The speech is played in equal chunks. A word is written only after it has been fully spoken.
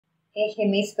A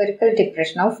hemispherical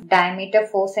depression of diameter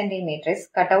 4 cm is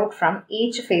cut out from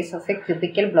each face of a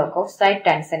cubical block of side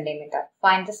 10 cm.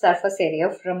 Find the surface area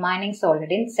of remaining solid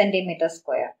in centimeter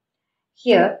square.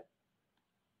 Here,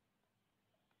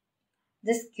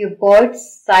 this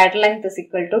cuboid's side length is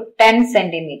equal to 10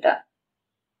 cm.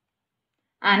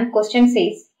 And question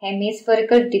says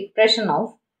hemispherical depression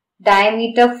of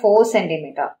diameter 4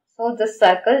 cm. So, this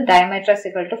circle diameter is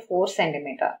equal to 4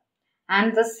 cm.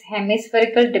 And this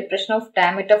hemispherical depression of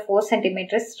diameter 4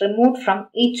 cm is removed from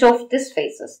each of these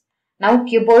faces. Now,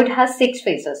 cuboid has 6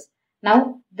 faces.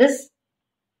 Now, this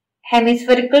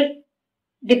hemispherical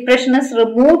depression is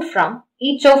removed from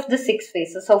each of the 6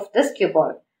 faces of this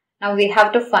cuboid. Now, we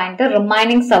have to find the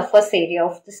remaining surface area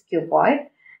of this cuboid.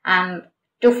 And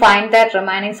to find that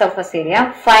remaining surface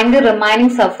area, find the remaining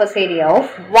surface area of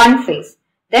one face.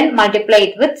 Then multiply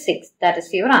it with 6. That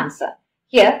is your answer.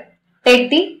 Here, take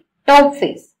the top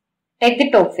face. Take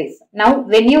the top face. Now,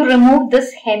 when you remove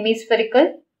this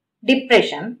hemispherical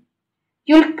depression,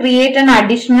 you will create an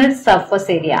additional surface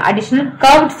area, additional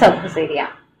curved surface area.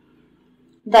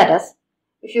 That is,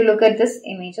 if you look at this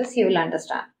images, you will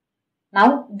understand.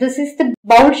 Now, this is the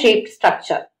bowl-shaped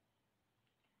structure.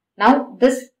 Now,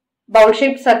 this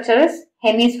bowl-shaped structure is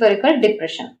hemispherical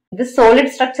depression. This solid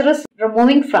structure is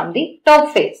removing from the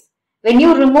top face. When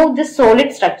you remove this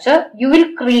solid structure, you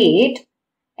will create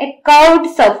a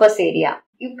curved surface area.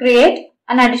 You create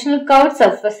an additional curved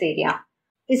surface area.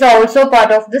 Is also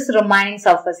part of this remaining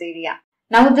surface area.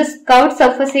 Now this curved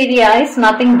surface area is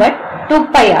nothing but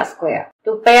 2 pi r square.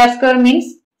 2 pi r square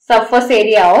means surface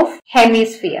area of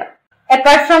hemisphere.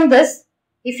 Apart from this,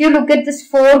 if you look at this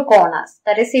 4 corners,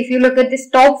 that is if you look at this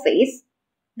top face,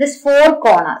 this 4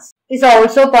 corners is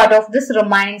also part of this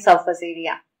remaining surface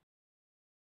area.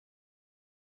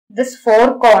 This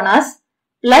 4 corners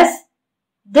plus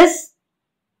this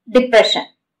depression,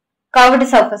 curved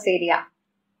surface area,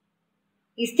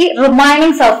 is the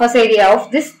remaining surface area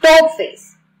of this top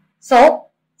face. So,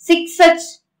 6 such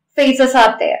faces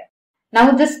are there.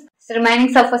 Now, this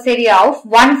remaining surface area of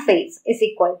one face is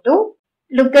equal to,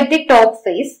 look at the top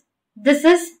face, this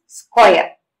is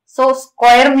square. So,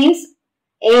 square means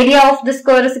area of the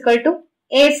square is equal to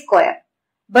a square.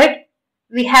 But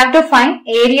we have to find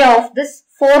area of this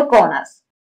 4 corners.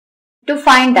 To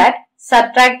find that,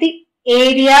 subtract the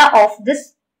area of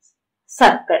this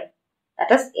circle,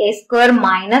 that is a square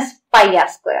minus pi r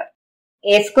square.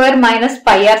 A square minus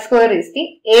pi r square is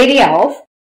the area of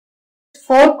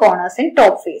 4 corners in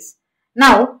top face.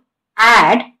 Now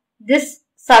add this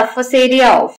surface area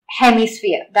of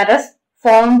hemisphere, that is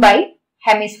formed by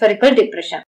hemispherical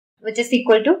depression, which is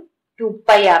equal to 2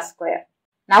 pi r square.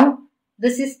 Now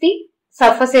this is the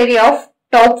surface area of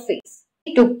top face.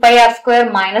 2 pi r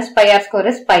square minus pi r square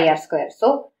is pi r square.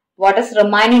 So, what is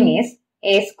remaining is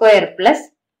a square plus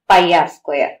pi r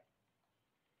square.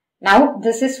 Now,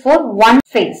 this is for one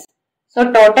face.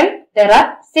 So, total there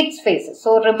are 6 faces.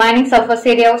 So, remaining surface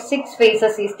area of 6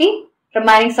 faces is the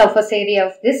remaining surface area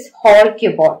of this whole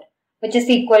cuboid, which is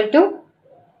equal to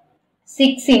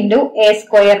 6 into a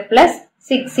square plus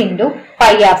 6 into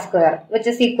pi r square, which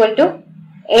is equal to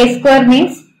a square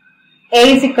means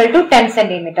a is equal to 10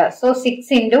 centimeter. So,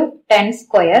 6 into 10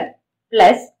 square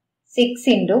plus 6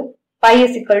 into pi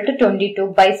is equal to 22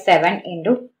 by 7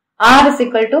 into r is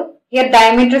equal to, here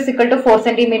diameter is equal to 4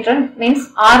 centimeter means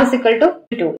r is equal to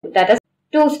 2, that is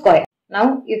 2 square.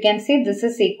 Now, you can see this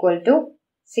is equal to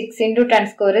 6 into 10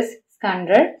 square is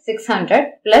 600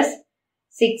 plus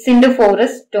 6 into 4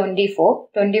 is 24,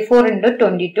 24 into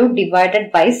 22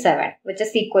 divided by 7, which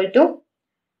is equal to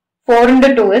 4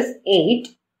 into 2 is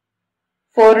 8.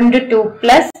 4 into 2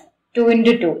 plus 2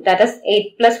 into 2, that is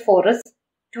 8 plus 4 is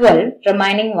 12,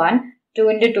 remaining 1, 2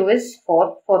 into 2 is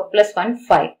 4, 4 plus 1,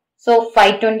 5. So,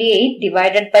 528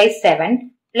 divided by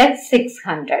 7 plus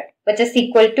 600, which is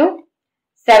equal to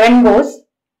 7 goes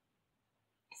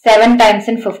 7 times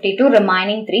in 52,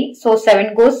 remaining 3. So,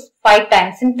 7 goes 5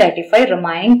 times in 35,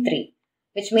 remaining 3,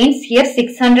 which means here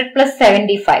 600 plus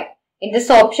 75. In this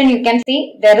option, you can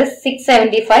see there is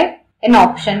 675 in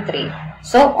option 3.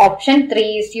 So, option 3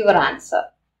 is your answer.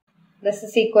 This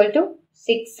is equal to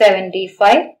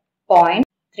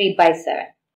 675.3 by 7.